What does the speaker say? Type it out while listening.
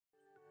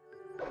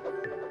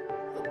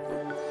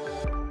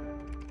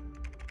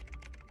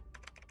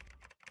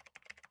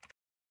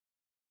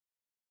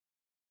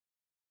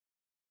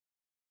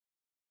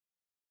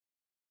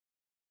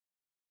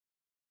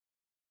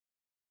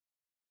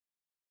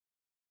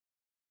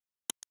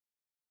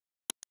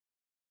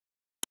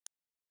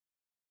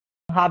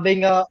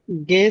having a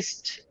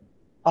guest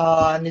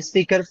and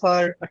speaker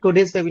for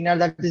today's webinar,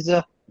 that is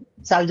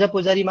Salja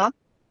Pujari ma'am.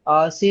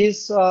 She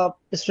is a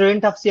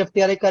student of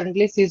CFTRI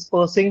currently. She is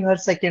pursuing her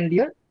second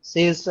year.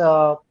 She is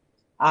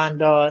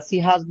and she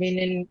has been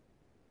in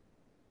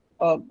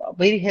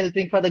very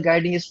helping for the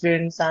guiding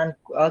students and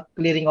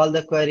clearing all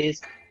the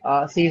queries.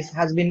 She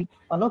has been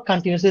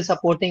continuously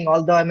supporting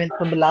all the, I mean,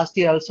 from the last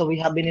year also we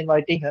have been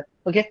inviting her.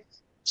 Okay.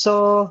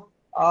 So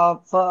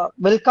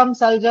welcome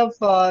Salja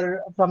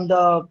for from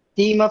the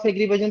team of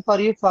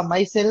AgriVision4U for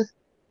myself.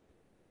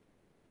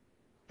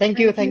 Thank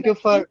you, Thank you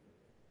Ravi. for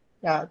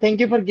thank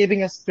you for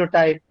giving us your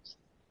time.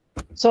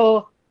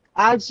 So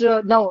as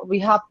now we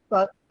have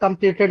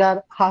completed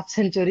our half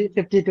century,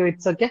 52,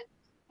 it's okay.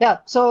 Yeah,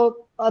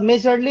 so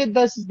majorly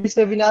this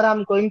webinar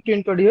I'm going to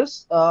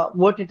introduce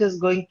what it is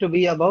going to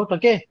be about,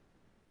 okay?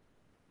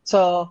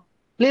 So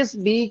please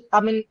be,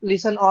 I mean,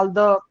 listen all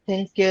the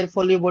things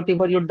carefully,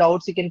 whatever your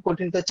doubts you can put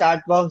in the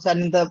chat box,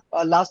 and in the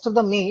last of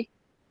the meet,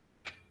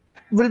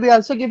 we'll be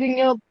also giving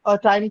you a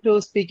time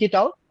to speak it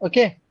out,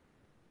 okay?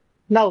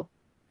 Now,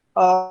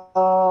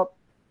 uh,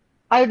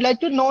 I would like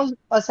to know,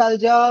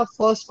 Salja,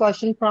 first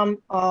question from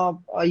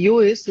you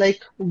is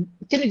like,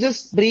 can you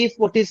just brief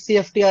what is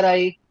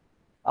CFTRI?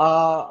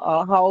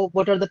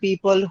 What are the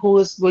people who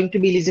is going to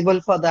be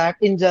eligible for that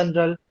in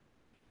general?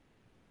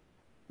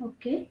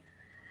 Okay.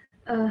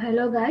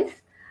 Hello, guys.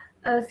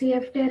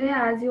 CFTRI,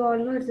 as you all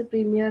know, is a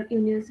premier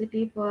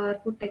university for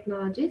food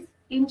technologies.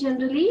 In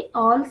generally,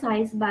 all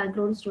science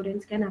background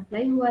students can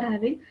apply who are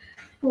having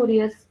 4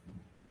 years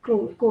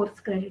course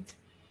credits.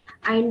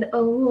 And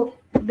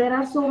there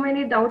are so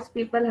many doubts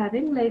people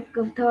having, like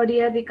third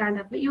year we can't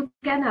apply. You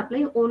can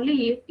apply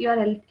only if you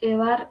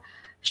are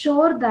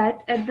sure that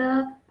at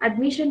the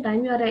admission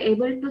time you are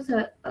able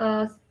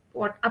to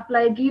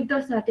apply, give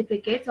the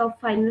certificates of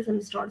final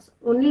semester also.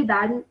 Only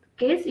that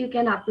case you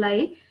can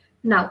apply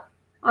now,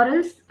 or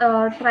else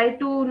try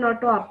to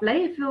not to apply.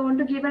 If you want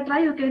to give a try,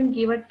 you can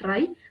give a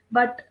try,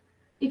 but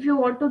if you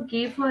want to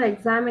give for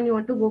exam and you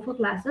want to go for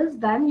classes,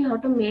 then you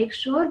have to make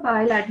sure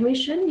while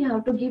admission you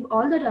have to give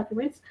all the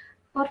documents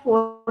for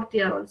fourth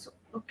year also.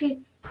 Okay,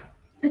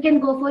 you can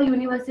go for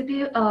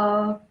university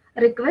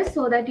request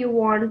so that you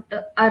want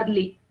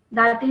early.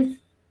 That is,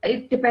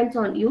 it depends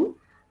on you.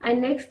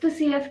 And next,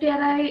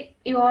 CFTRI,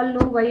 you all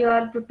know why you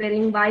are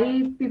preparing,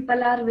 why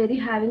people are very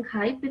having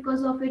hype,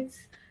 because of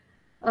its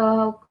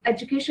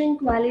education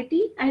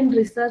quality and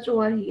research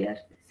over here.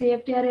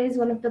 CFTRI is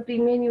one of the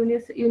premium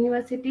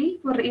university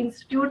for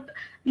institute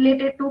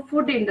related to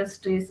food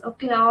industries.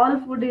 Okay, all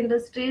food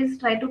industries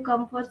try to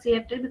come for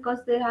CFTRI because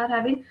they are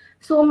having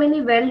so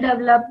many well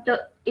developed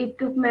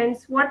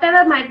equipments,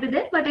 whatever might be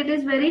there, but it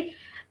is very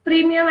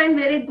premium and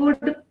very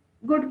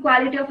good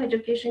quality of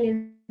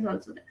education is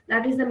also there.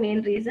 That is the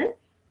main reason.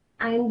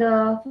 And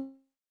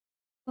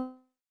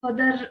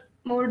further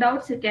more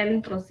doubts, you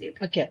can proceed.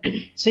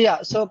 Okay. So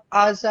yeah, so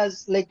as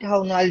like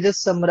how now I'll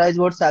just summarize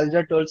what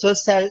Salja told. So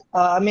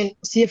I mean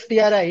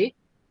CFTRI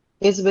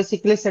is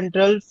basically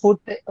Central Food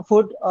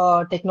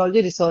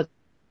Technology Research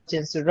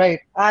Institute, right?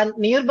 And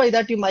nearby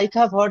that you might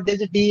have heard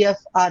there's a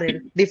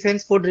DFRL,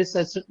 Defense Food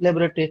Research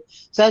Laboratory.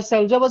 So as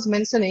Salja was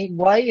mentioning,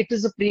 why it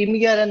is a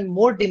premier and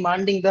more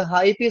demanding, the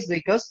hype is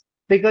because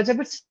of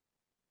its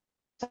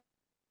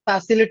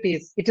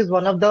facilities. It is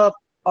one of the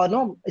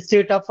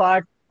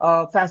state-of-art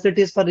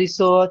facilities for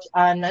research,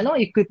 and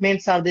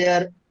equipments are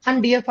there.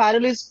 And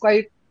DFRL is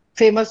quite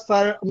famous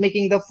for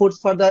making the foods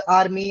for the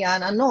army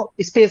and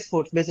space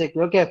foods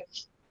basically. Okay.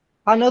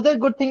 Another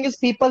good thing is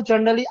people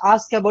generally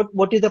ask about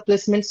what is the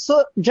placement.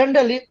 So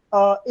generally,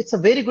 it's a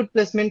very good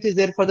placement is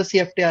there for the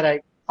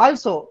CFTRI.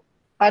 Also,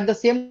 at the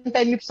same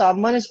time, if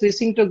someone is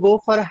wishing to go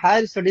for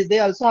higher studies, they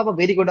also have a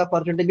very good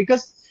opportunity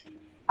because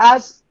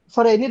as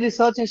for any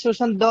research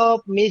institution, the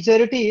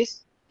majority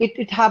is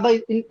it have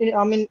I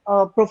mean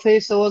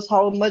professors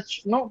how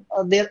much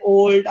they're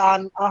old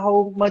and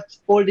how much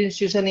old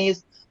institution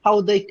is, how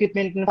the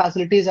equipment and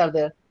facilities are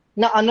there.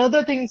 Now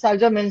another thing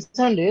Salja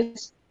mentioned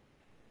is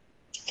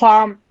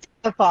farm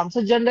the farm.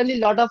 So generally,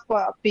 a lot of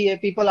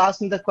people ask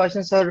me the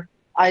question, sir,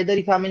 either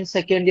if I'm in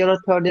second year or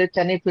third year,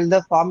 can I fill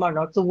the form or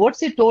not? So what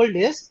she told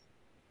is,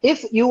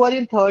 if you are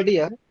in third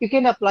year, you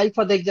can apply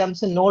for the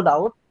examination, no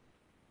doubt.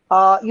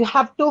 You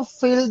have to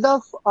fill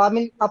I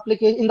mean,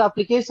 application in the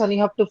application,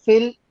 you have to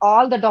fill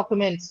all the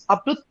documents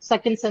up to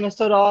second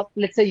semester, or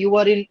let's say you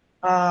are in,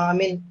 I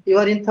mean, you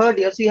are in third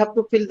year, so you have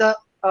to fill the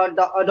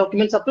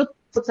documents up to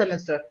fourth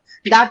semester.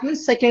 That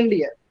means second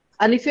year.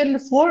 And if you're in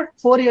the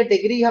four-year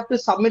degree, you have to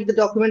submit the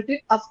document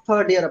of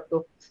third year up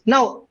to.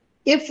 Now,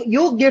 if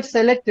you get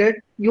selected,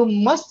 you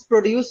must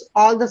produce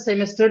all the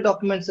semester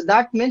documents.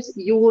 That means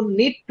you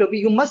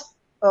must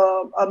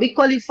be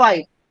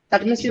qualified.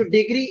 That means your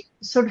degree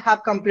should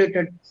have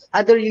completed.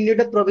 Either you need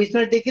a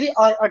provisional degree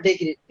or a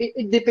degree.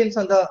 It depends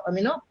on the,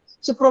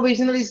 so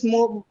provisional is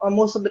more,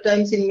 most of the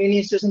times in many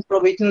institutions,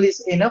 provisional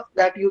is enough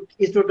that you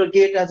is to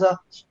get as a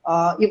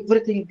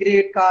everything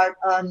grade card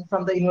and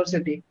from the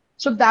university.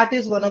 So that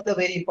is one of the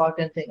very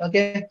important thing.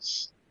 Okay.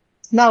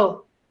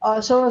 Now,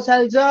 so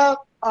Salja,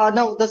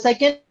 now the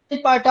second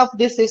main part of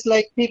this is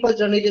like people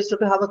generally used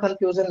to have a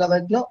confusion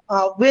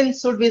about, when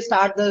should we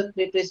start the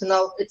preparation?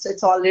 Now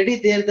it's already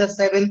there. The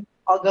 7th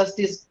August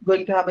is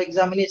going to have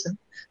examination.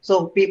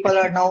 So people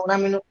are now, I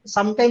mean,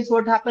 sometimes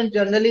what happens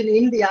generally in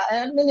India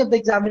and many of the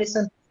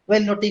examination,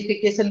 when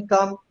notification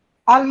come,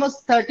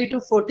 almost 30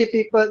 to 40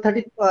 people,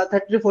 30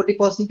 to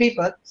 40%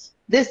 people,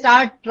 they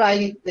start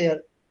trying it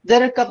there.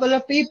 There are a couple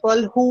of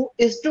people who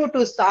is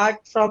to start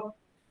from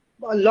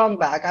long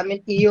back, I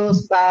mean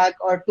years back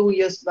or 2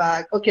 years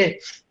back. Okay,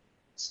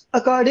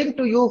 according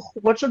to you,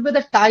 what should be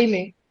the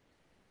timing?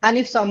 And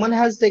if someone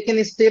has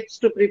taken steps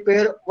to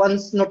prepare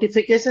once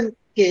notification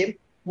came,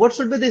 what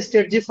should be the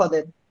strategy for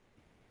them?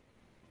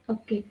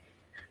 Okay.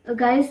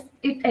 Guys,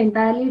 it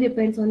entirely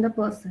depends on the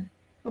person.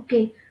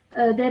 Okay.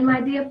 There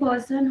might be a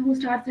person who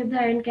starts at the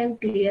end can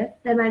clear.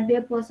 There might be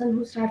a person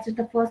who starts at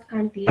the first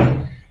can't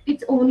clear.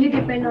 It's only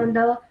depend on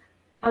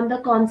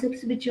the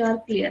concepts which you are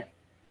clear.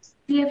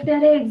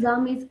 CFTRI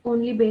exam is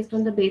only based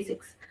on the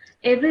basics.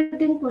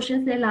 Everything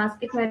questions they'll ask,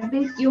 it might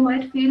be you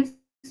might feel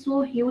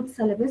so huge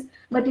syllabus,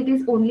 but it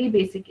is only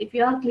basic. If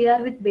you are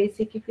clear with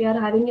basic, if you are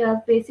having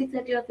your basics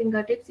at your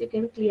fingertips, you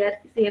can clear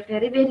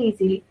CFTRI very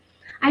easily.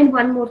 And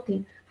one more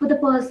thing, for the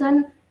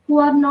person who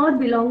are not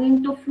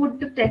belonging to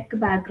food tech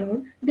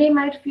background, they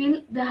might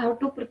feel they have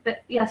to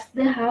prepare. Yes,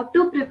 they have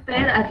to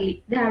prepare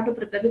early. They have to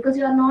prepare because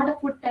you are not a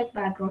food tech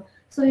background.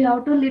 So you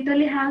have to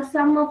literally have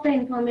some of the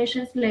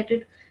information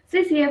related.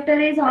 See,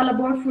 CFTR is all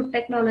about food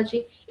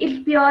technology.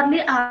 It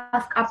purely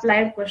asks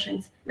applied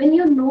questions. When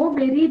you know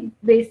very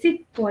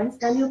basic points,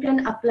 then you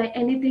can apply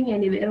anything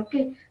anywhere.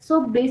 Okay,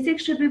 so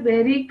basics should be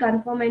very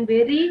confirm and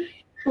very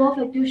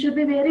perfect. You should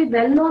be very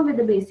well known with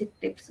the basic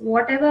tips.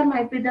 Whatever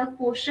might be the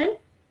question,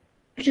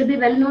 should be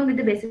well known with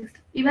the basics.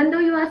 Even though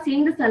you are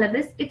seeing the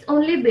syllabus, it's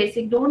only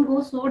basic. Don't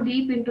go so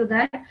deep into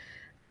that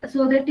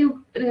so that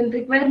you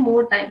require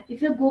more time.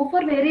 If you go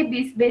for very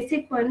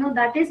basic point, no,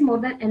 that is more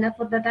than enough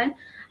for the time.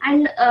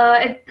 And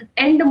at the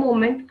end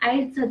moment,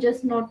 I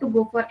suggest not to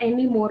go for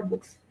any more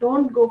books.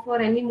 Don't go for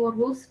any more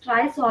books.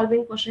 Try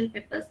solving question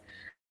papers.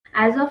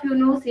 As of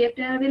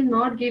CFTR will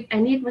not give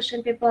any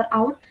question paper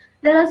out.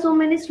 There are so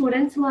many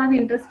students who have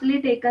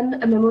interestedly taken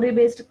memory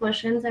based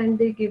questions and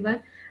they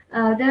given.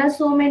 There are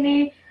so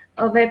many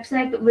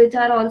websites which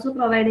are also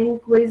providing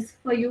quiz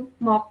for you,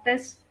 mock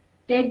tests.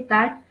 Take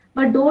that,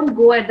 but don't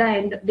go at the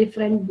end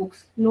different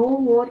books. No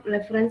more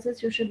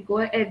references. You should go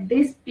at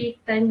this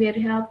peak time where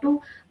you have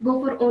to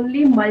go for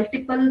only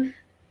multiple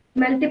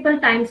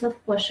times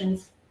of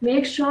questions.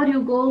 Make sure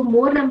you go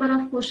more number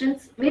of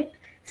questions with,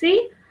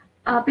 see,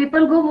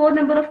 people go more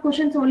number of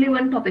questions only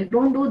one topic.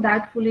 Don't do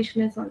that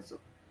foolishness also.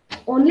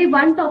 Only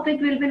one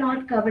topic will be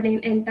not covered in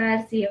entire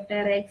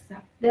CFTRI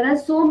exam. There are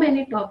so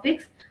many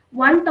topics.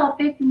 One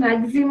topic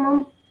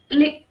maximum,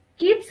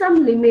 keep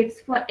some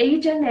limits for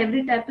each and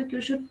every topic. You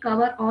should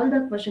cover all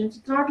the questions.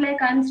 It's not like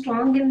I'm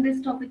strong in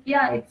this topic.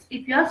 Yeah, it's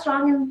if you are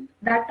strong in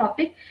that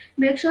topic,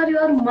 make sure you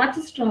are much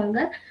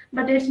stronger.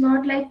 But it's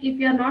not like if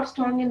you are not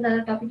strong in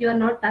the topic, you are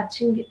not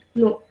touching it.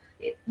 No,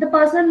 other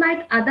person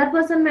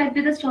might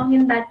be the strong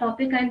in that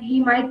topic, and he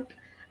might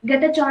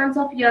get a chance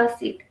of your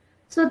seat.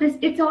 So this,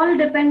 it's all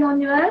depend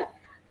on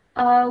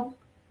uh,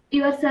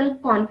 your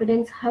self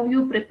confidence, how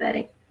you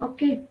preparing.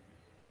 Okay,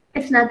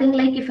 it's nothing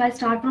like if I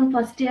start from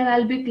first year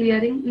I'll be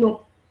clearing.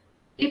 No,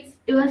 it's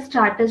your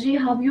strategy,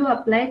 how you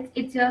apply it.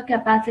 It's your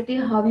capacity,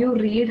 how you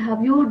read,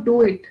 how you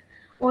do it.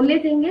 Only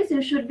thing is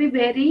you should be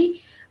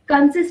very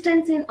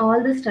consistent in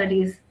all the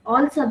studies.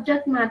 All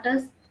subject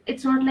matters.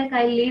 It's not like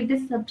I leave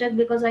this subject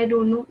because I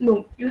don't know.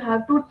 No, you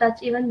have to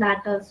touch even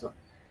that also.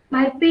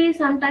 Might be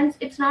sometimes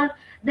it's not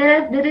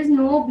there is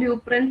no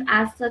blueprint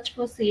as such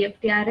for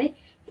CFTRA.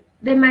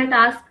 They might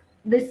ask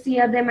this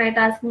year, they might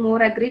ask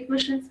more agri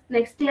questions.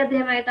 Next year they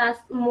might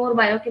ask more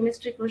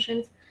biochemistry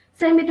questions.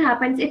 Same it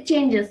happens, it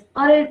changes.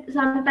 Or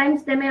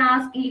sometimes they may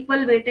ask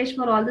equal weightage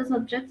for all the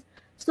subjects.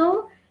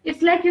 So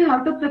it's like you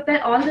have to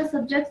prepare all the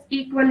subjects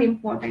equal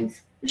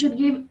importance. You should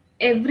give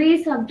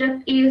every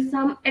subject is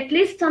some, at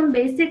least some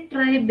basic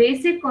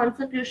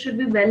concept. You should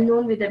be well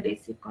known with the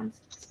basic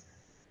concepts.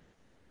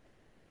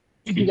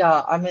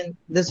 Yeah, I mean,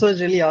 this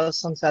was really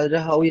awesome,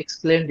 Salja, how you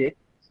explained it.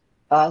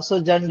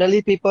 So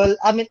generally people,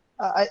 I mean,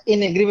 in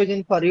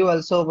AgriVision for you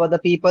also, were the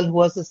people who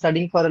was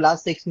studying for the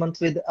last 6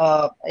 months with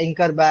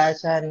Anchor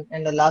batch and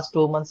in the last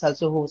 2 months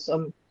also, who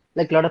some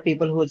like a lot of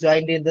people who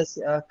joined in this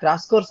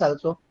crash course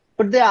also.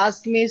 But they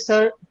asked me,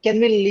 sir, can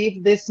we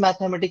leave this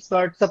mathematics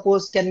part?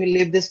 Suppose can we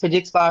leave this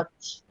physics part?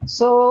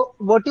 So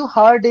what you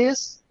heard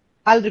is,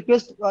 I'll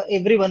request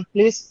everyone,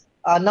 please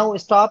now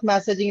stop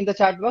messaging in the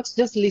chat box.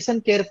 Just listen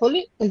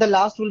carefully. In the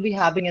last, we'll be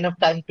having enough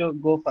time to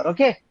go for.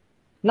 Okay.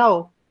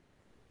 Now.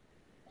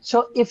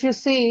 So if you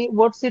see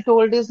what she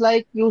told is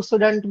like you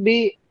shouldn't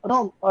be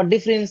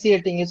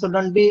differentiating. You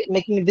shouldn't be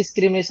making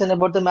discrimination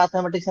about the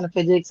mathematics and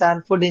physics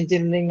and food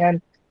engineering and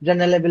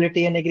general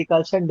ability and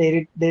agriculture and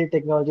dairy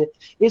technology.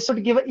 You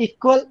should give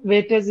equal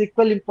weightage,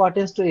 equal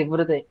importance to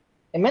everything.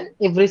 I mean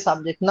every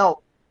subject. Now,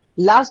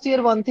 last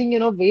year one thing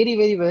very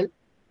very well.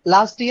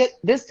 last year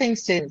this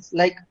things changed.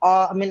 Like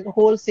I mean,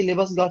 whole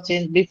syllabus got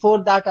changed.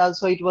 Before that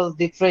also it was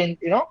different,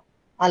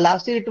 And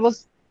last year it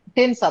was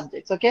 10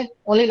 subjects. Okay,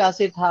 only last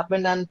year it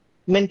happened, and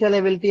mental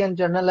ability and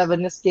general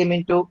awareness came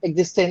into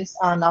existence.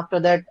 And after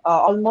that,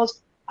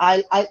 almost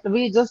I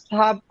we just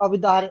have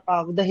with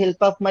the help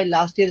of my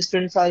last year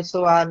students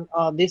also, and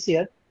this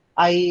year.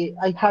 I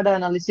had an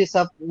analysis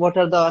of what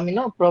are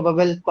the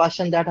probable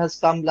question that has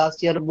come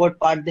last year, what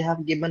part they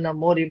have given a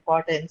more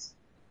importance.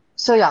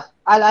 So yeah,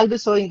 I'll be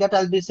showing that.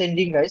 I'll be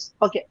sending guys.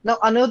 Okay. Now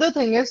another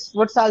thing is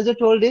what Salja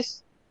told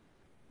is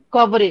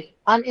coverage.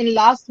 And in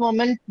last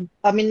moment,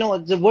 I mean no,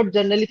 what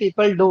generally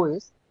people do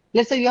is,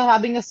 let's say you're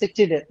having a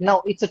 60 days.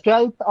 Now it's a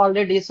 12th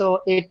already,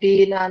 so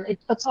 18, and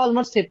it's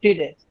almost 50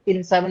 days in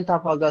 7th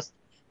of August.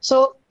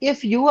 So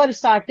if you are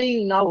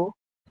starting now,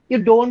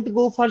 you don't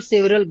go for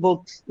several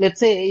books. Let's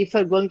say if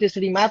you're going to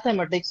study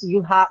mathematics,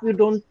 you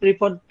don't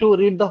prefer to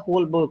read the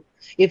whole book.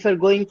 If you're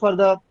going for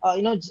the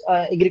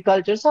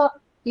agriculture, so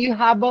you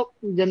have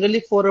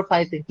generally 4 or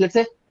 5 things. Let's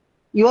say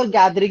you are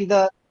gathering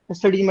the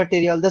study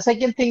material. The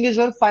second thing is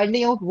you're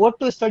finding out what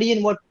to study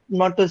and what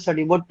not to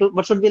study,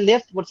 what should be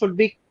left, what should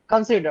be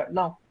considered.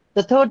 Now,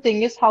 the third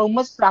thing is how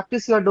much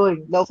practice you are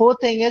doing. The fourth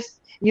thing is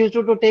you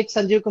should to take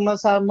Sanjeev Kumar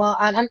Sharma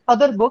and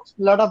other books.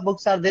 A lot of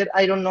books are there.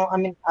 I don't know. I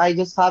mean, I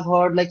just have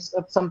heard like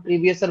some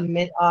previous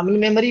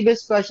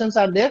memory-based questions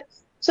are there.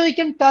 So you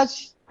can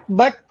touch.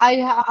 But I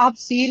have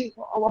seen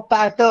a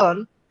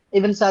pattern.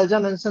 Even Salja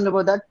mentioned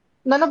about that.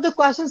 None of the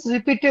questions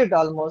repeated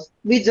almost.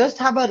 We just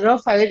have a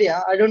rough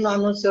idea. I don't know.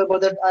 I'm not sure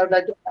about that.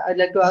 I'd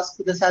like to ask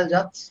the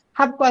Salja.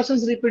 Have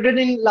questions repeated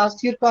in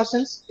last year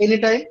questions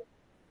anytime?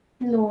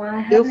 No,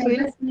 I Do have you feel?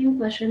 never seen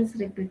questions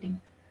repeating.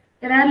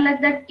 There are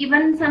like that,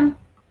 even some,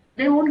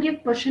 they won't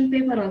give question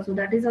paper also.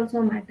 That is also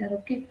a matter,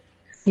 okay?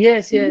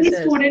 Yes, yes, These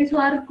yes. students who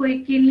are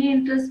keenly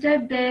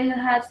interested, they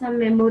have some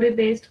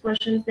memory-based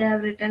questions they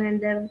have written,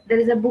 and there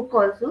is a book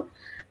also.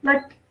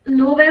 But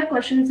nowhere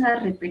questions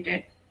are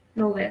repeated.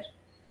 Nowhere.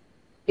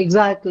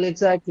 Exactly,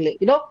 exactly.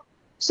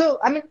 So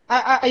I mean,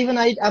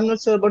 I'm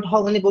not sure about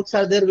how many books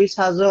are there which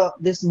has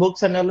these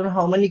books and all, and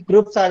how many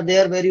groups are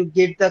there where you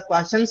get the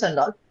questions and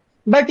all.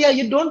 But yeah,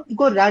 you don't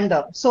go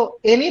random. So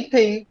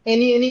anything,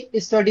 any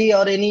study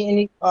or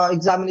any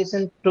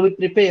examination to be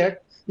prepared,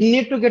 you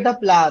need to get a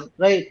plan,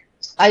 right?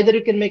 Either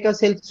you can make a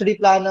self-study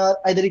planner,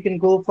 either you can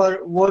go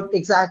for what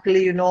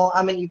exactly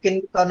I mean, you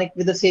can connect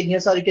with the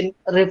seniors, or you can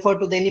refer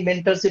to any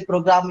mentorship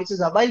program which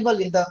is available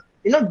in the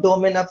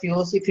domain of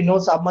yours. If you know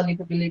someone, if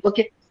you believe,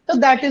 okay, so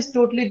that is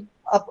totally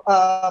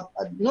up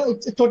no,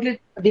 it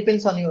totally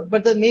depends on you.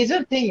 But the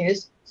major thing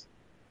is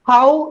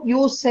how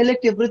you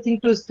select everything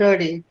to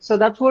study. So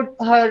that's what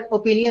her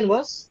opinion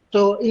was.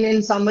 So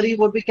in summary,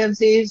 what we can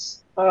say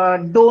is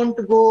don't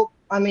go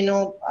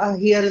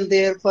here and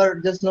there for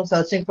just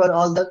searching for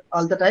all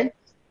the time.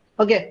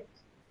 Okay.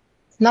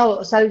 Now,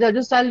 Salja,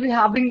 just I'll be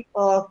having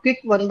quick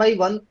one by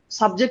one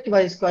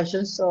subject-wise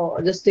questions. So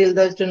just tell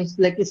the students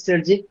like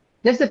strategy.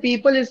 Let's say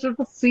people used to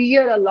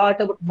fear a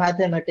lot about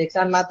mathematics,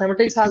 and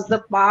mathematics has the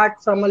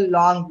part from a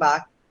long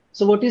back.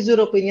 So, what is your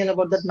opinion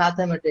about that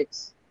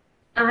mathematics?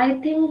 I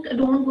think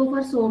don't go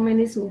for so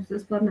many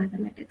sources for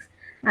mathematics.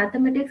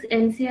 Mathematics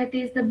NCERT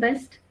is the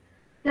best.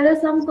 There are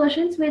some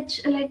questions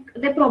which like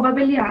they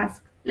probably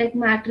ask, like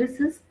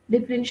matrices,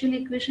 differential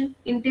equation,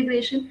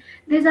 integration.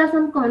 These are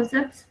some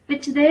concepts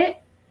which they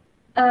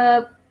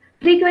uh,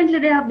 frequently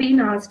they have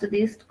been asked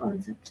these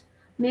concepts.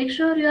 Make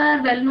sure you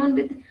are well known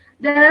with.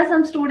 There are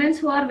some students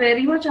who are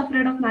very much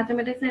afraid of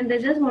mathematics and they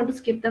just want to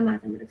skip the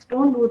mathematics.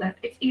 Don't do that.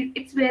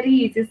 It's very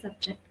easy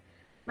subject.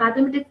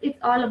 Mathematics is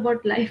all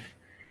about life.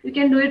 You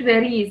can do it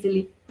very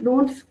easily.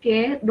 Don't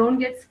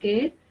get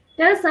scared.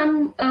 There are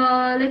some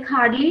like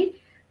hardly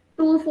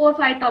 2, 4,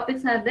 5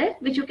 topics are there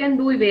which you can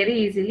do very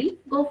easily.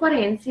 Go for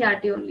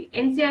NCRT only.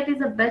 NCRT is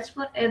the best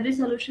for every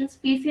solutions.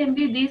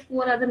 PCMB, these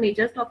four are the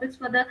major topics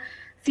for the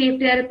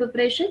CFTRI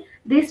preparation.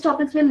 These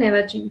topics will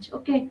never change.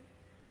 Okay,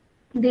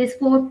 these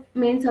four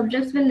main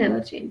subjects will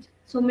never change.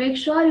 So make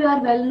sure you are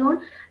well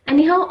known.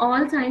 Anyhow,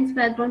 all science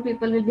background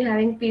people will be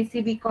having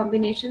PCB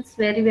combinations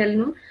very well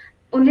known.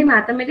 Only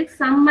mathematics,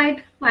 some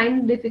might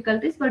find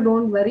difficulties, but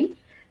don't worry.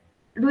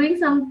 Doing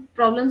some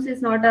problems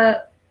is not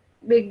a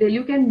big deal.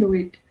 You can do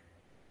it.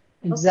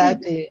 Okay.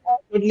 Exactly. I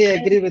totally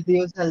agree with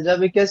you, Salja,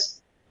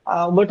 because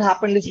what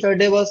happened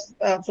yesterday was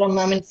from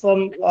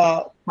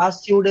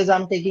past few days,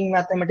 I'm taking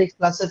mathematics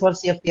classes for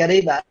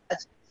CFTRI batch.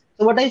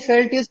 So what I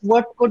felt is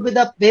what could be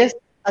the best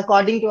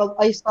according to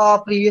I saw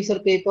previous year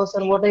papers,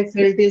 and what I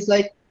felt is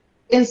like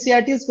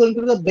NCRT is going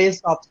to be the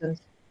best option.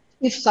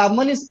 If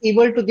someone is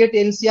able to get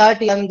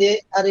NCRT and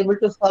they are able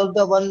to solve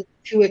the one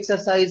few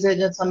exercises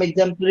and some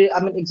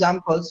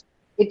examples,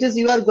 it is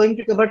you are going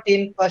to cover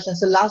 10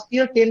 questions. So last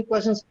year 10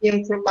 questions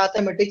came from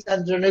mathematics,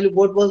 and generally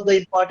what was the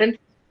important?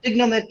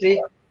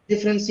 Trigonometry,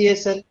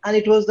 differentiation, and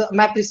it was the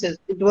matrices.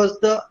 It was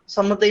the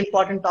some of the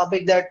important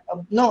topic that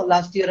no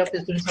last year of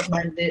students of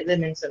mine they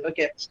mentioned.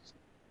 Okay.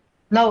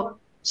 Now,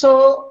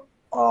 so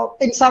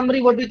in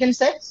summary, what we can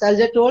say,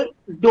 Salja told,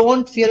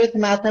 don't fear with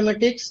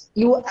mathematics.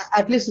 You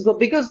at least go,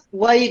 because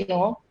why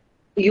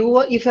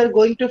if you're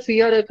going to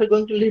fear, if you're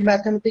going to leave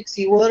mathematics,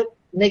 you are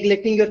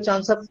neglecting your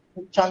chance of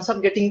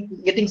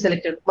getting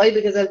selected. Why?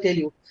 Because I'll tell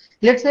you.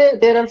 Let's say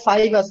there are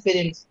 5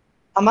 aspirants.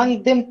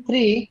 Among them,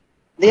 3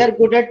 they are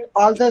good at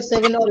all the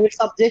 7 or 8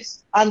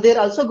 subjects, and they're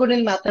also good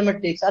in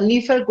mathematics. And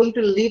if you're going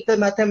to leave the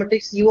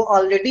mathematics, you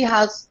already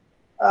has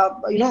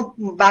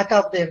back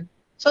of them.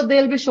 So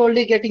they'll be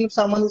surely getting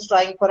someone who's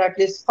trying for at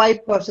least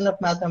 5%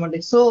 of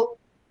mathematics. So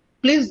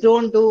please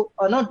don't do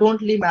no,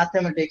 don't leave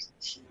mathematics.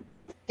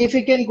 If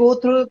you can go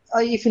through,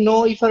 if you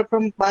know, if you're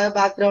from bio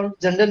background,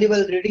 generally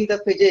while reading the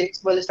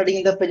physics, while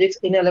studying the physics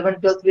in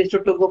 11th, 12th, we used to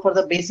go for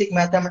the basic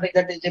mathematics,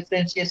 that is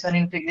differentiation,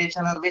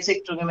 integration, or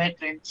basic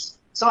trigonometry.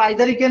 So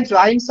either you can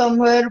join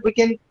somewhere, we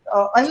can,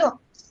 I know,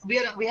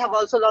 we have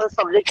also a lot of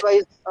subject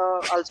wise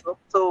also.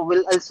 So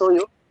I'll show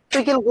you. So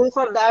you can go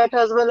for that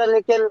as well, and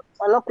you can,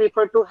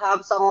 prefer to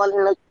have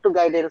someone like to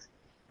guidance.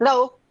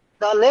 Now,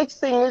 the next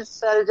thing is,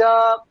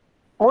 Sarja,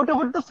 what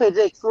about the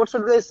physics? What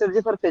should be the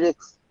strategy for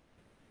physics?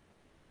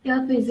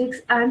 Yeah,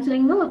 physics. I'm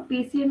saying no.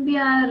 PCMB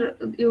are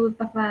you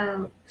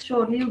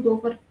surely you go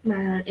for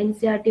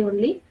NCRT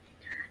only.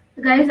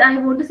 Guys, I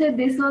want to say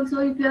this also.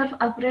 If you are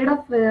afraid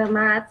of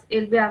maths,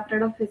 you'll be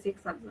afraid of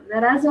physics also.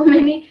 There are so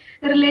many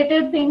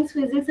related things.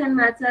 Physics and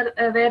maths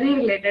are very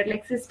related,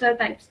 like sister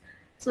types.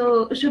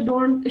 So you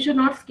should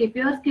not skip.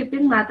 You are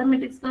skipping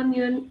mathematics, then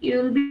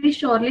you'll be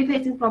surely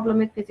facing problem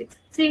with physics.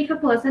 See, if a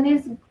person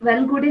is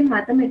well good in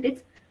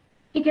mathematics,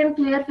 he can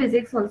clear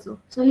physics also.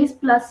 So he's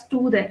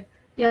 +2 there.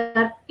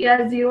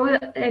 Yeah, 0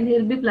 and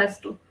he'll be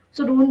 +2.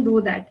 So don't do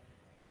that.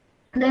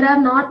 There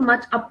are not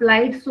much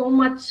applied, so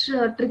much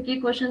tricky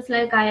questions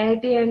like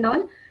IIT and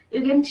all.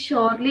 You can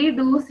surely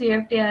do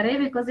CFTRI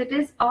because it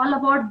is all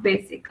about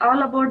basic,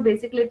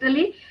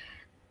 literally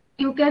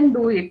you can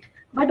do it.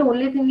 But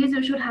only thing is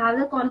you should have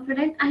the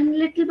confidence and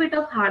little bit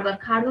of hard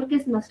work. Hard work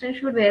is must and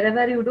should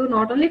wherever you do,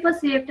 not only for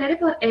CFTRI,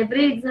 for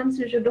every exams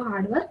you should do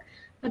hard work.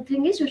 But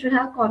thing is you should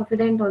have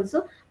confidence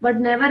also, but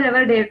never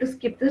ever dare to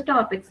skip the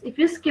topics. If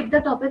you skip the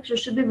topics, you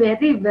should be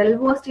very well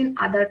versed in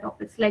other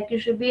topics, like you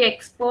should be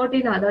expert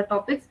in other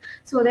topics,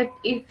 so that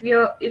if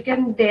you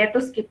can dare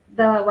to skip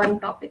the one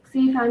topic.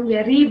 See, if I'm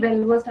very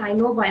well versed, I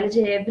know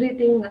biology,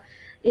 everything,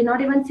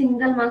 not even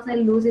single marks I'll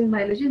lose in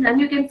biology, then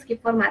you can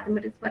skip for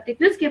mathematics. But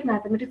if you skip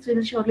mathematics, you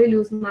will surely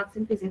lose marks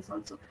in physics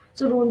also.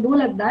 So don't do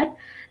like that.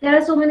 There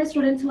are so many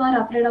students who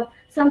are afraid of,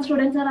 some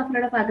students are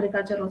afraid of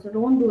agriculture also.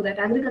 Don't do that.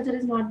 Agriculture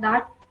is not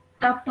that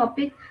tough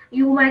topic.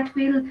 You might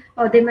feel,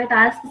 they might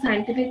ask the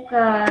scientific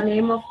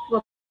name of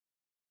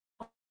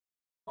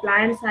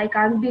plants. I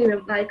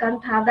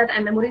can't have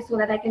that memory so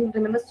that I can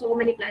remember so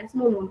many plants.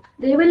 No.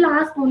 They will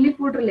ask only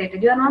food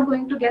related. You are not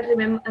going to get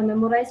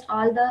memorized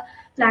all the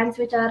plants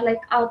which are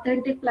like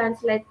authentic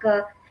plants, like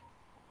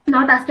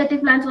not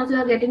aesthetic plants also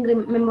are getting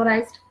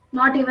memorized.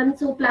 Not even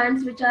so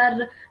plants which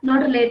are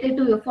not related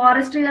to you.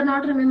 Forestry are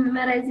not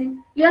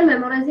memorizing. You are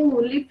memorizing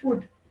only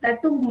food.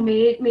 That too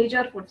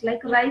major foods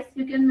like rice.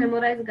 You can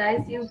memorize,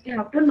 guys. You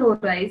have to know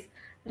rice,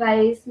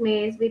 maize,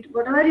 wheat,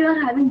 whatever you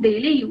are having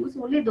daily use,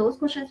 only those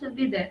questions will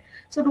be there.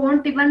 So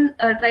don't even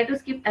try to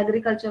skip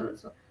agriculture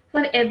also.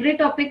 For every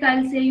topic,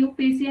 I'll say you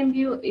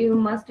PCMB, you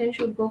must and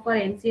should go for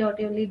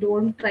NCRT only.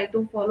 Don't try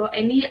to follow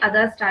any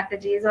other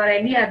strategies or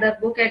any other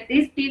book at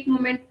this peak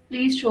moment.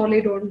 Please, surely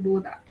don't do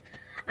that.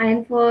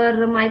 And for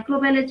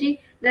microbiology,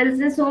 there is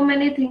just so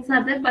many things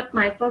are there, but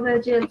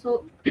microbiology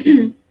also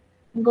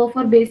go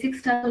for basic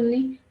stuff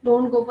only.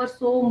 Don't go for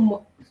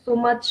so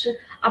much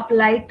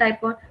applied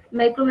type of.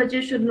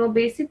 Microbiology should know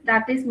basic.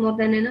 That is more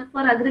than enough.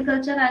 For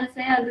agriculture, I'll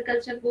say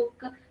agriculture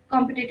book,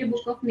 competitive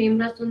book of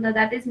Nemra Sunda.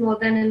 That is more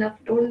than enough.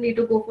 Don't need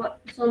to go for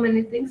so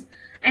many things.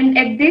 And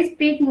at this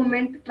peak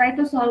moment, try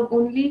to solve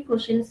only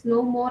questions.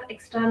 No more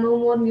extra, no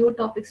more new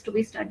topics to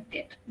be studied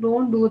yet.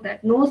 Don't do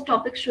that. No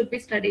topics should be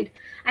studied.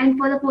 And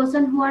for the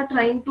person who are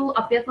trying to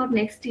appear for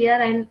next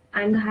year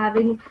and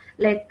having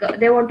like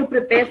they want to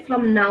prepare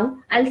from now,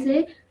 I'll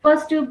say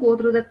first you go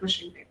through the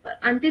question paper.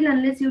 Until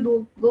unless you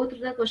do go through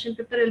the question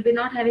paper, you'll be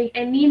not having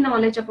any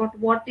knowledge about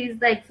what is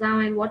the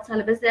exam and what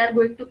syllabus they are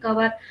going to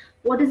cover.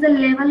 What is the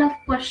level of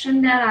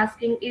question they are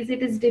asking?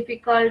 Is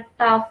difficult,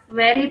 tough,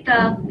 very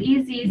tough,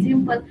 easy,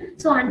 simple?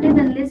 So until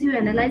unless you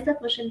analyze the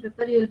question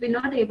paper, you will be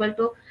not able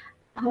to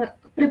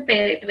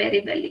prepare it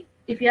very well.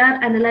 If you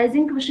are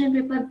analyzing question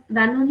paper,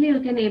 then only you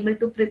can able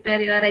to prepare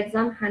your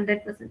exam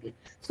 100%.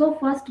 So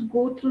first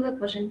go through the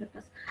question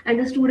papers. And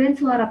the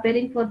students who are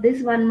appearing for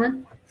this 1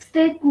 month,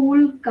 stay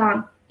cool,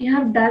 calm. You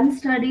have done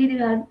studied, you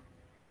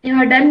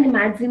have done the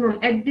maximum.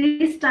 At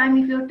this time,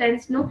 if you're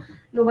tense, no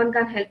one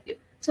can help you.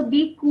 So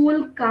be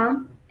cool,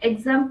 calm.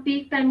 Exam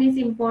peak time is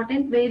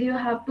important, where you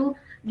have to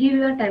give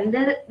your time.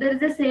 There is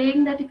a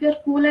saying that if you're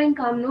cool and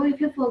calm, no, if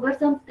you forget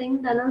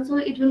something, then also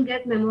it will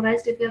get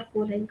memorized if you're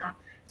cool and calm.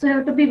 So you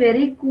have to be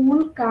very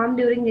cool, calm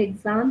during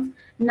exams.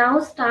 Now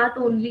start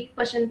only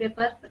question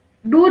paper.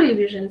 Do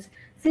revisions.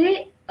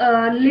 Say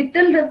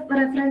little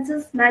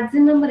references,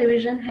 maximum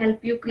revision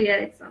help you clear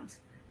exams.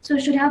 So you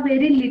should have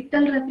very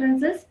little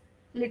references,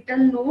 little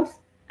notes,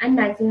 and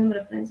maximum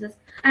references.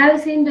 I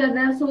have seen there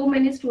are so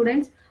many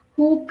students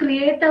who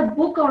create a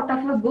book out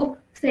of a book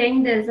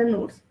saying there is a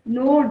notes.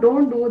 No,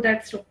 don't do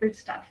that stupid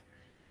stuff.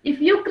 If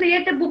you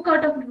create a book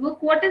out of a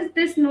book, what is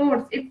this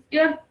notes? If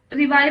you're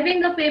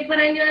reviving a paper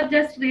and you are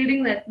just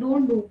reading that,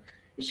 don't do.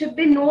 It should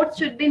be notes,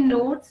 should be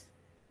notes.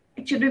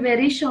 It should be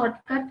very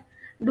shortcut.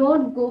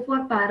 Don't go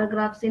for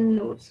paragraphs in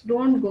notes.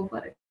 Don't go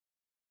for it.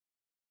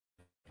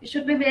 It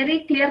should be very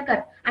clear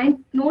cut,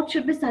 and notes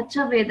should be such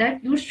a way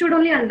that you should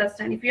only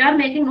understand. If you are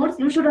making notes,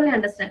 you should only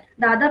understand.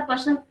 The other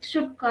person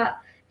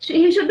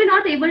he should be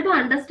not able to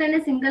understand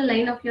a single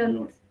line of your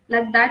notes.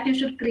 Like that, you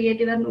should create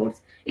your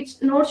notes.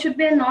 Notes should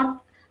be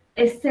not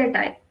essay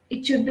type.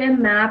 It should be a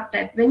map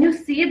type. When you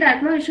see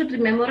that, no, you should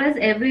memorize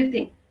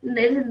everything.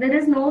 There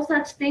is no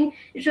such thing.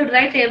 You should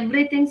write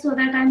everything so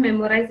that I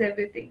memorize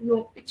everything.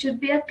 No, it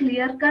should be a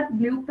clear-cut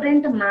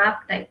blueprint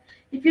map type.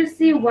 If you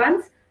see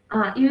once,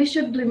 you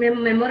should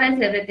memorize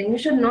everything. You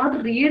should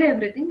not read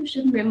everything. You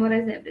should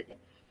memorize everything.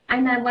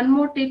 And one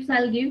more tips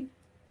I'll give.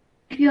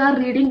 If you are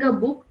reading a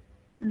book,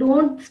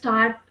 don't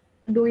start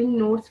doing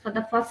notes for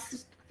the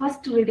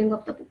first reading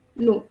of the book.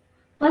 No.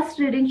 First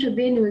reading should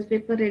be a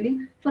newspaper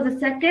reading. For the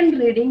second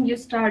reading, you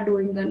start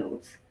doing the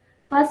notes.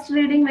 First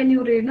reading, when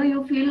you read, no,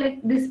 you feel like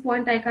this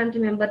point I can't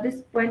remember,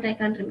 this point I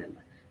can't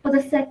remember. For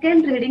the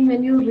second reading,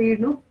 when you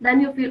read, no,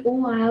 then you feel,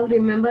 oh, I have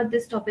remembered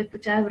this topic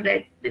which I have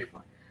read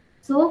before.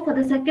 So for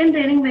the second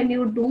reading, when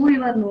you do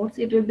your notes,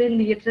 it will be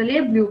literally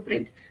a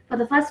blueprint. For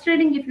the first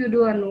reading, if you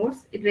do a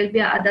notes, it will be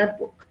another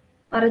book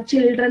or a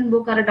children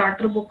book or a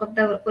daughter book of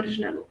the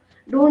original book.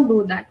 Don't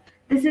do that.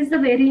 This is the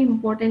very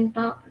important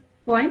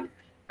point.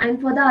 And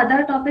for the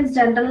other topics,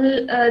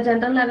 general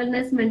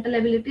awareness, mental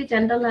ability,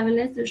 general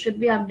awareness, you should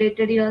be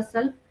updated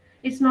yourself.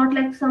 It's not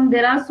like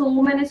there are so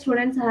many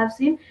students I have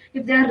seen,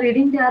 if they are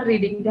reading, they are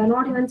reading. They are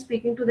not even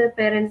speaking to their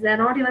parents. They are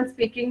not even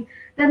speaking.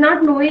 They are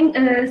not knowing,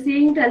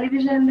 seeing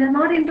television. They are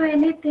not into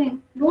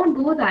anything. Don't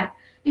do that.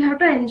 You have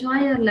to enjoy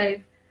your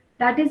life.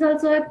 That is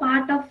also a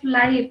part of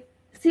life.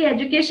 See,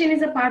 education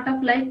is a part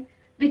of life,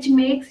 which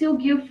makes you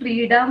give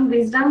freedom,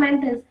 wisdom,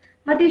 and this.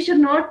 But you should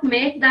not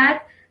make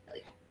that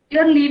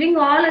you're leaving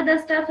all other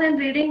stuff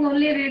and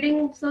only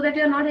reading so that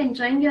you're not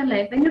enjoying your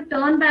life. When you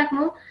turn back,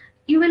 no,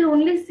 you will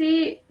only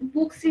see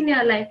books in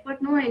your life,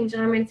 but no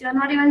enjoyments. You're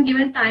not even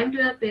given time to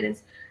your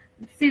parents.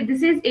 See,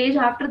 this is age.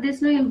 After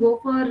this, no, you'll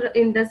go for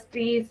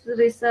industries,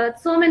 research,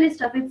 so many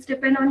stuff. It's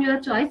depend on your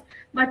choice,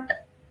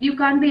 but you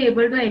can't be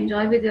able to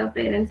enjoy with your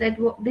parents at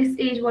this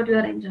age what you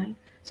are enjoying.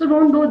 So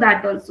don't do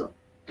that also.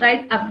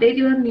 Right? Update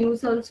your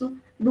news also.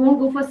 Don't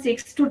go for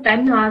 6 to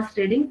 10 hours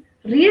reading.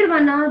 Read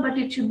 1 hour, but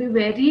it should be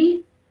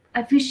very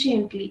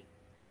efficiently.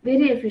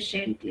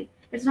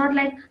 It's not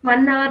like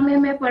 1 hour में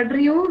मैं पढ़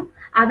रही हूँ,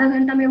 आधा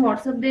घंटा मैं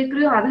WhatsApp देख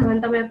रही हूँ, आधा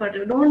घंटा मैं पढ़ रही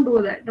हूँ. Don't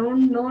do that.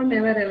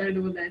 Never ever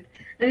do that.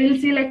 Then you'll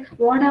see like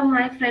what have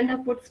my friend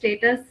have put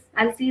status.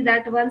 I'll see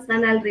that once,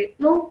 then I'll read.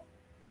 No,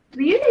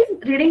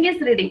 reading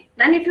is reading.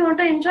 Then if you want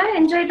to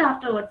enjoy it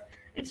afterwards.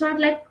 It's not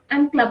like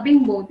I'm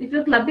clubbing both. If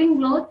you're clubbing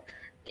both,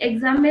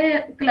 exam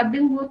में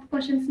clubbing both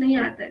questions नहीं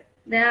आते.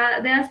 They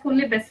are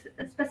only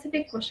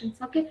specific questions.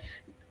 Okay,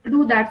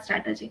 do that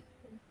strategy.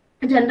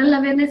 General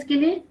awareness के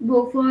लिए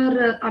go for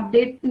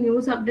update,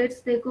 news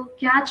updates देखो,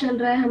 क्या चल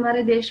रहा है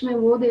हमारे देश में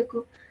वो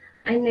देखो.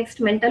 And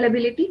next mental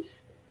ability,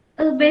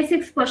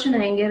 basics question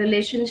आएंगे,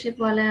 रिलेशनशिप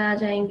वाले आ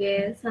जाएंगे,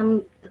 some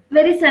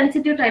very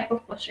sensitive type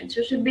of questions.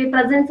 You should be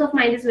presence of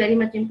mind is very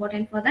much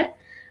important for that.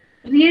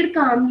 Read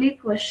calmly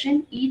question,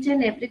 each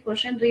and every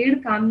question.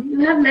 Read calmly.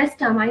 You have less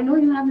time. I know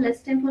you have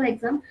less time for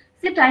exam.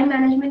 See, time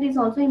management is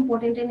also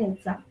important in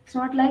exam. It's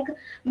not like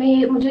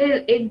मुझे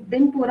एक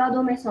दिन पूरा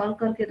दो, मैं solve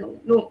करके दूँगा.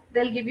 No,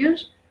 they'll give you.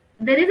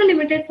 There is a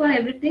limited for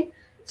everything.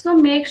 So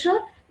make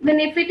sure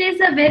if it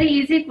is a very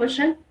easy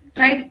question,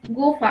 try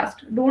go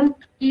fast.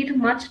 Don't eat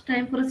much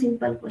time for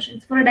simple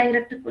questions, for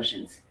direct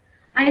questions.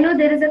 I know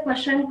there is a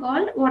question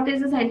called what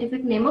is the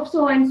scientific name of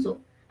so and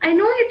so. I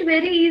know it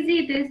very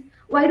easy it is.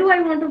 Why do I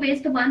want to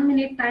waste 1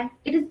 minute time?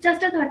 It is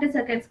just a 30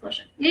 seconds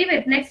question. Leave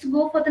it. Next,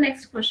 go for the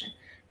next question,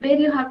 where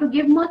you have to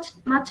give much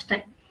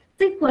time.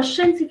 See,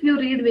 questions, if you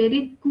read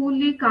very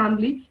coolly,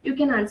 calmly, you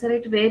can answer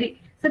it very.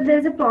 So there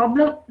is a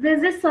problem. There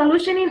is a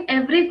solution in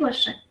every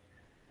question.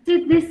 See,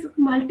 these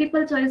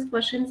multiple choice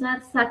questions are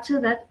such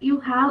that you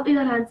have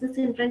your answers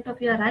in front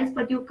of your eyes,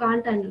 but you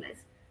can't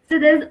analyze. So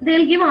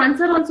they'll give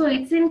answer also.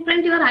 It's in front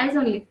of your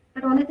eyes only.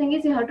 But only thing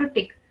is you have to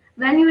tick.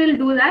 When you will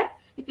do that,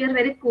 if you are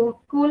very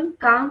cool,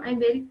 calm, and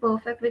very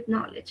perfect with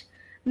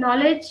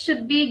knowledge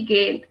should be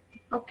gained.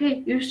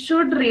 Okay, you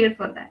should read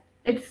for that.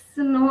 It's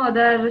no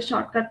other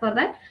shortcut for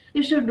that.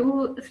 You should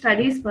do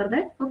studies for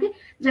that. Okay,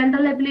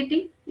 general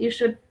ability, you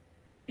should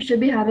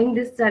be having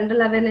this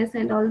general awareness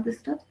and all this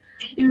stuff.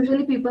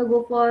 Usually people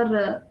go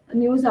for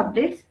news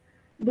updates.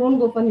 Don't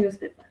go for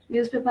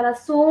newspaper are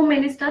so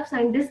many stuffs,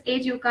 and this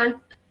age you can't,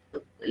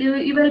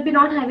 you will be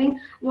not having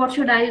what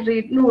should I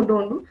read. No,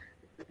 don't do.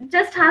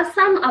 Just have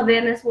some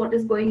awareness what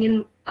is going in,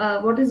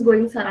 what is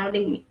going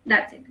surrounding me.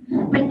 That's it.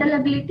 Mental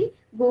ability,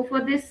 go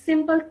for these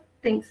simple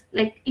things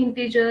like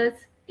integers,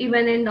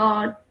 even and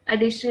odd,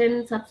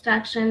 addition,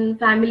 subtraction,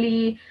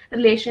 family,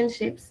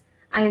 relationships,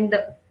 and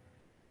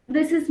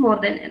This is more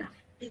than enough.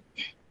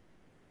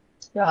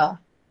 Yeah.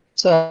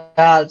 So,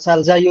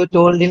 Salja, you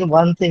told in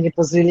one thing, it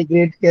was really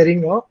great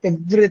hearing,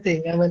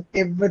 everything. I mean,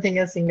 everything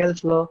a single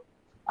flow.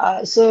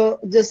 So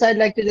just I'd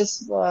like to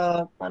just,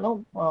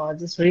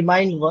 just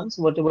remind once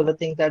whatever the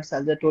thing that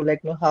Salja told,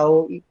 like,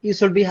 how you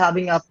should be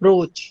having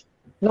approach.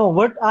 No,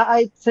 what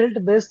I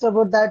felt best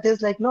about that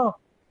is like, no,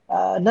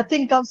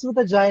 nothing comes with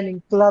a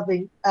joining,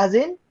 clubbing, as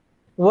in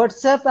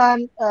WhatsApp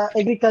and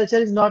agriculture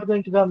is not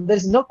going to come. There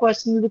is no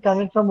question will be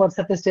coming from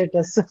WhatsApp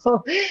status.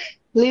 So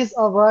please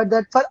avoid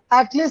that for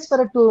at least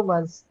for 2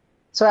 months.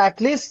 So at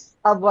least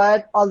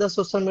avoid all the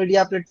social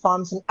media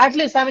platforms. And at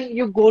least, I mean,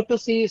 you go to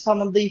see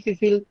some of the, if you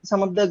feel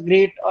some of the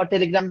great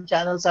Telegram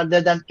channels are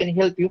there that can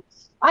help you.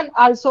 And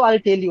also, I'll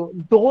tell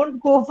you, don't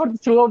go for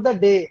throughout the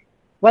day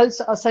while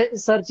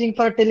searching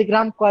for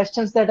Telegram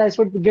questions that I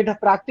should get a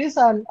practice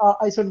and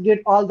I should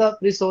get all the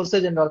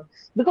resources and all,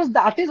 because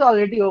that is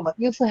already over.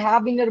 If you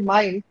have in your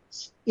mind,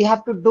 you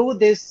have to do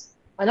this,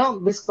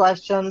 these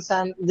questions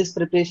and this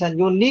preparation,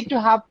 you need to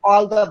have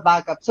all the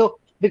backup. So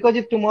because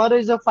if tomorrow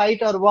is a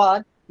fight or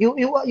war,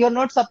 you're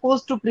not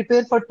supposed to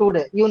prepare for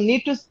today. You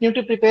need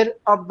to prepare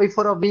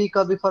before a week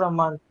or before a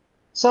month.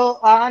 So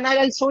and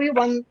I'll show you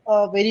one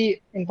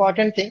very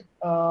important thing,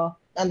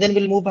 and then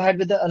we'll move ahead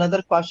with the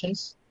another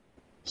questions.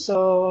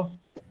 So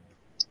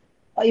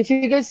if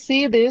you guys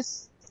see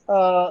this,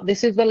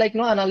 this is the like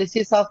no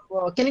analysis of.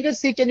 Can you guys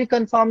see? Can you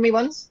confirm me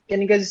once?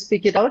 Can you guys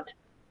speak it out?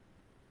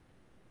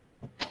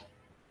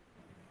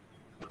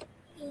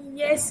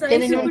 Yes, sir.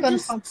 Can If you anyone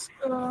could confirm?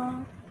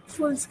 just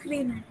full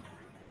screen it.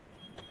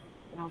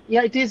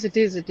 Yeah, it is. It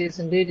is. It is.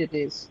 Indeed, it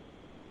is.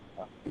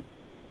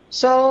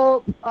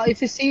 So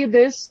if you see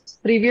this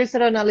previous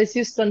year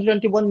analysis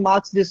 2021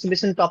 marks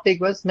distribution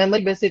topic was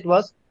memory based it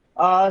was.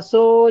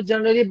 So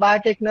generally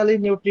biotechnology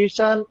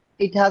nutrition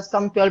it has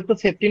come 12 to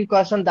 15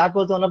 questions. That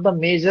was one of the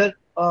major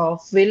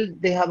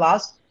field they have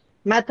asked.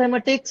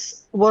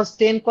 Mathematics was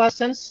 10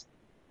 questions.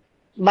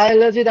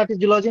 Biology, that is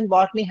zoology and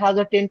botany, has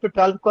a 10 to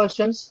 12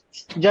 questions.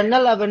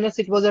 General awareness,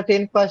 it was a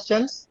 10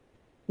 questions.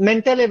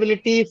 Mental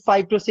ability,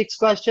 5 to 6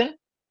 questions.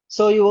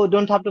 So you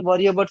don't have to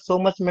worry about so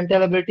much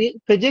mental ability.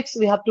 Physics,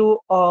 we have to,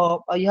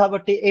 you have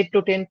a 8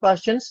 to 10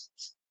 questions.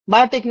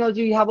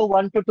 Biotechnology, you have a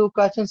 1 to 2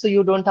 questions, so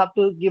you don't have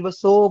to give us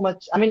so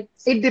much. I mean,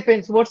 it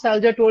depends. What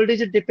Salja told is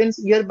it depends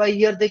year by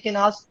year. They can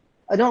ask,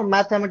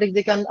 mathematics,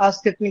 they can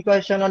ask 15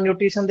 questions. On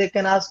nutrition, they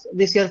can ask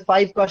this year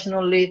 5 questions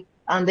only,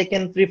 and they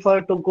can prefer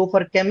to go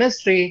for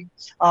chemistry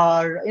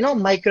or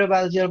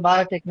microbiology or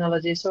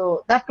biotechnology.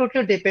 So that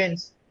totally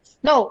depends.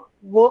 Now,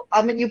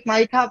 I mean, you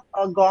might have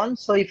gone.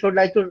 So if you'd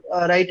like to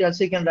write,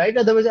 also you can write.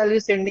 Otherwise, I'll be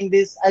sending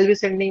this. I'll be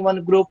sending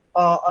one group,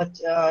 no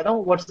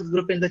WhatsApp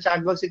group in the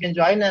chat box. You can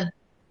join, and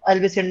I'll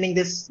be sending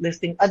this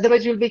thing.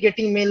 Otherwise, you'll be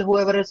getting mail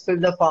whoever has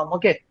filled the form.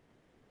 Okay.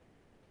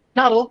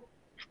 Now,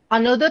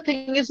 another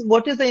thing is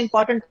what is the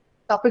important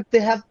topic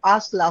they have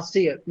asked last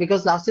year,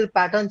 because last year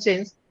pattern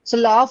changed. So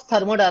law of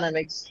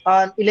thermodynamics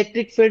on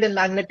electric field and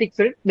magnetic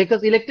field,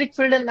 because electric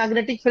field and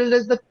magnetic field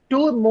is the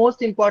two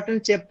most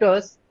important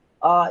chapters.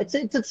 It's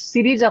a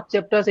series of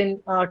chapters in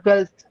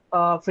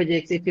 12th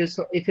physics,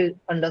 if you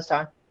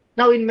understand.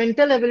 Now in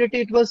mental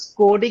ability, it was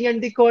coding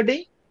and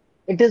decoding.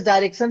 It is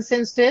direction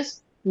sense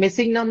test,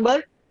 missing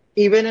number,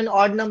 even and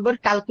odd number,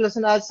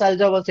 calculation as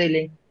Salja was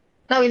telling.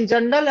 Now, in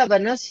general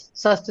awareness,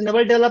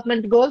 sustainable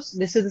development goals,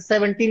 this is the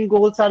 17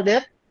 goals are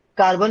there.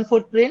 Carbon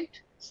footprint,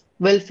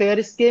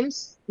 welfare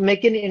schemes,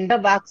 make in India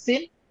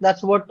vaccine.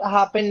 That's what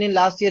happened in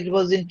last year. It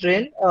was in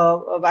train,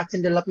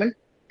 vaccine development.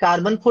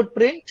 Carbon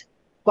footprint,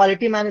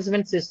 quality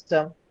management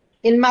system.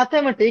 In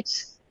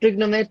mathematics,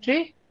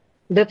 trigonometry,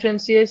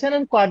 differentiation,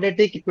 and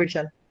quadratic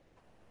equation.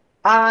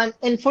 And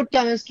in food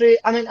chemistry,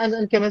 I mean, and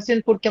in chemistry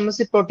and food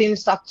chemistry, protein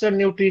structure,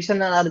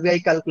 nutrition, and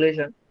RBI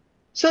calculation.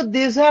 So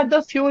these are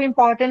the few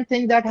important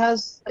things that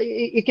has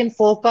you can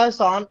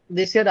focus on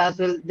this year as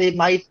well. They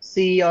might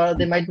see or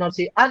they might not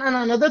see. And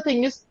another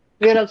thing is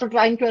we are also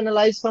trying to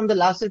analyze from the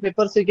last year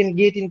paper so you can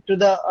get into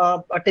the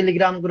a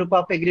Telegram group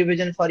of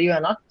AgriVision4U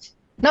and all.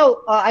 Now,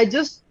 I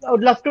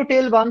would love to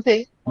tell one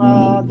thing.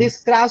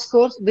 This crash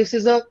course, this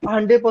is a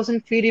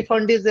 100% free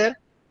refund is there.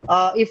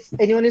 If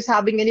anyone is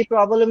having any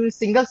problem in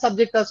single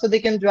subject also, they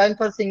can join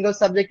for single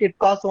subject. It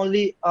costs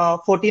only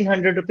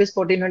 1400 rupees,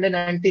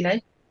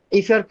 1499.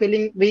 If you're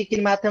feeling weak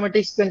in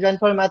mathematics, you can join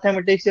for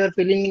mathematics. You're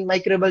feeling in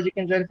microbiology, you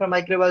can join for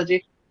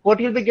microbiology. What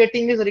you'll be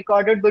getting is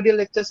recorded video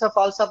lectures of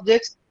all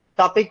subjects,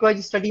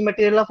 topic-wise study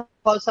material of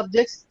all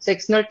subjects,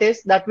 sectional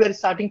test that we are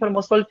starting for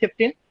most all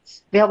 15.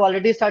 We have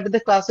already started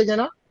the classes,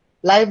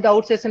 live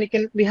doubt session.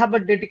 We have a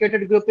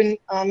dedicated group in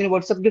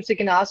WhatsApp groups. You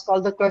can ask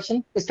all the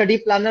questions. The study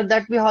planner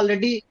that we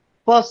already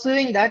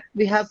pursuing that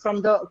we have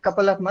from the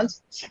couple of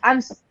months,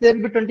 and there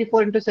will be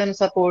 24/7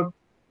 support.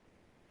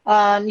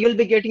 And you'll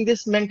be getting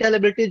this mental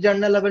ability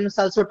journal awareness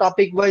also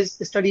topic wise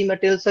study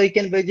material, so you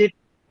can visit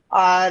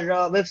our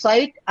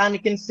website and you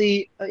can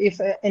see if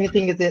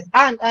anything is there.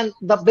 And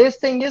the best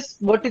thing is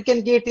what you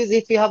can get is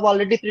if you have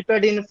already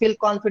prepared and you feel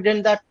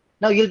confident that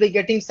now you'll be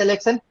getting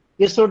selection,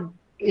 you should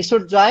you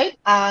should join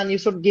and you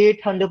should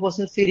get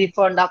 100% free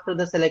refund after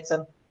the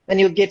selection when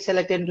you get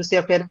selected into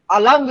CFTRI.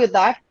 Along with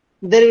that,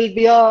 there will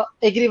be a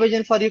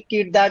AgriVision4U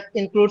kit that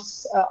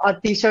includes a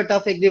T-shirt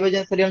of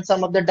AgriVision4U and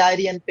some of the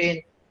diary and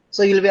pen.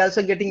 So you'll be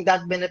also getting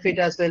that benefit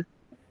as well.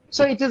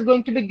 So it is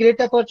going to be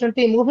great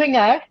opportunity. Moving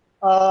ahead,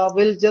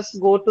 we'll just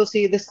go to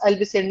see this. I'll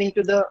be sending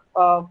to the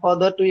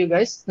further to you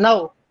guys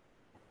now.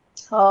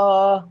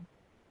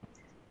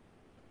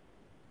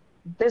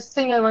 This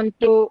thing I want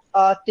to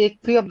take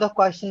few of the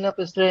question of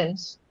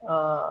students.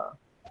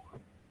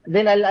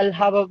 Then I'll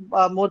have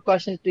a more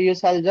question to you,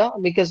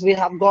 Salja, because we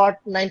have got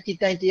 90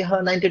 to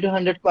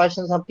 100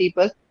 questions of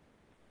people.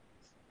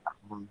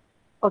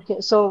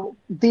 Okay, so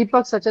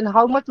Deepak Sachin,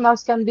 how much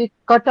marks can be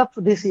cut off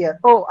this year?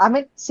 Oh, I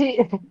mean, see,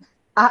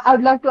 I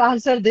would love to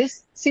answer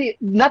this. See,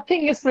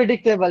 nothing is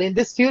predictable in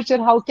this future.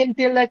 How can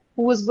tell like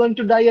who is going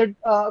to die or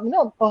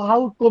or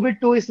how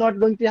COVID-2 is not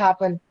going to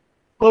happen,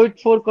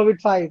 COVID-4,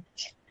 COVID-5.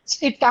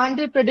 It can't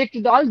be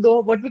predicted.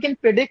 Although what we can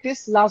predict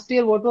is last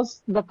year what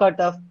was the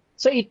cutoff.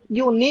 So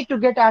you need to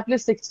get at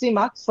least 60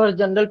 marks for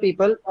general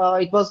people.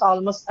 It was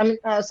almost. I mean,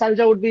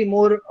 Salja would be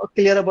more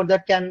clear about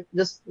that. Can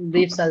just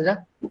brief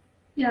Salja.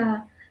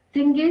 Yeah,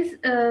 thing is,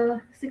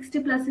 60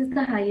 plus is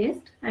the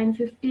highest and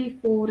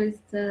 54 is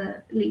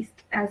the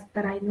least, as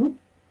per I know.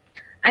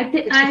 I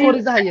think 64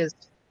 is the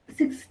highest.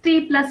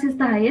 60 plus is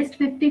the highest,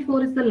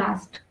 54 is the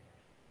last.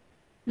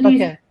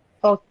 Least,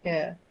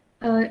 Okay.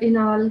 in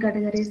all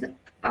categories,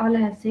 all I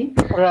have seen.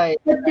 Right.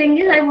 The thing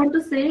is, I want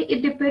to say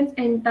it depends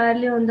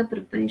entirely on the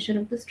preparation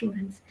of the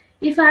students.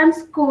 If I am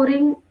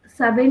scoring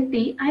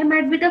 70, I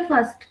might be the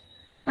first,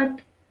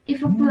 but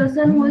if a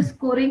person who is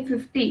scoring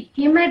 50,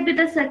 he might be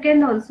the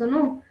second also,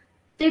 no?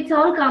 It's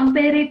all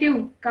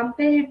comparative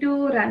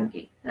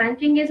ranking.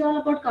 Ranking is all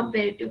about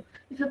comparative.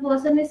 If a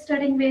person is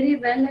studying very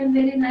well and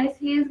very nice,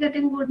 he is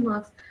getting good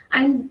marks.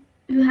 And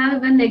you have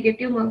even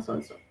negative marks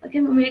also. Okay,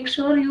 make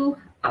sure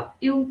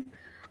you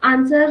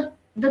answer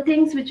the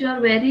things which you are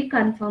very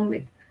confirmed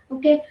with.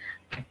 Okay,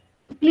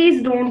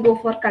 please don't go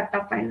for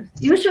cutoff finals.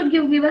 You should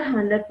give a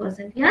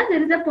 100%. Yeah,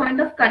 there is a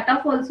point of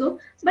cutoff also,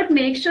 but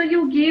make sure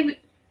you give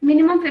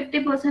minimum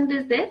 50%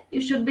 is there.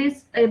 You should be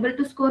able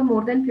to score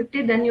more than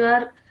 50. Then you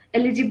are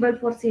eligible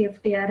for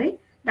CFTRI.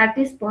 That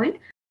is point.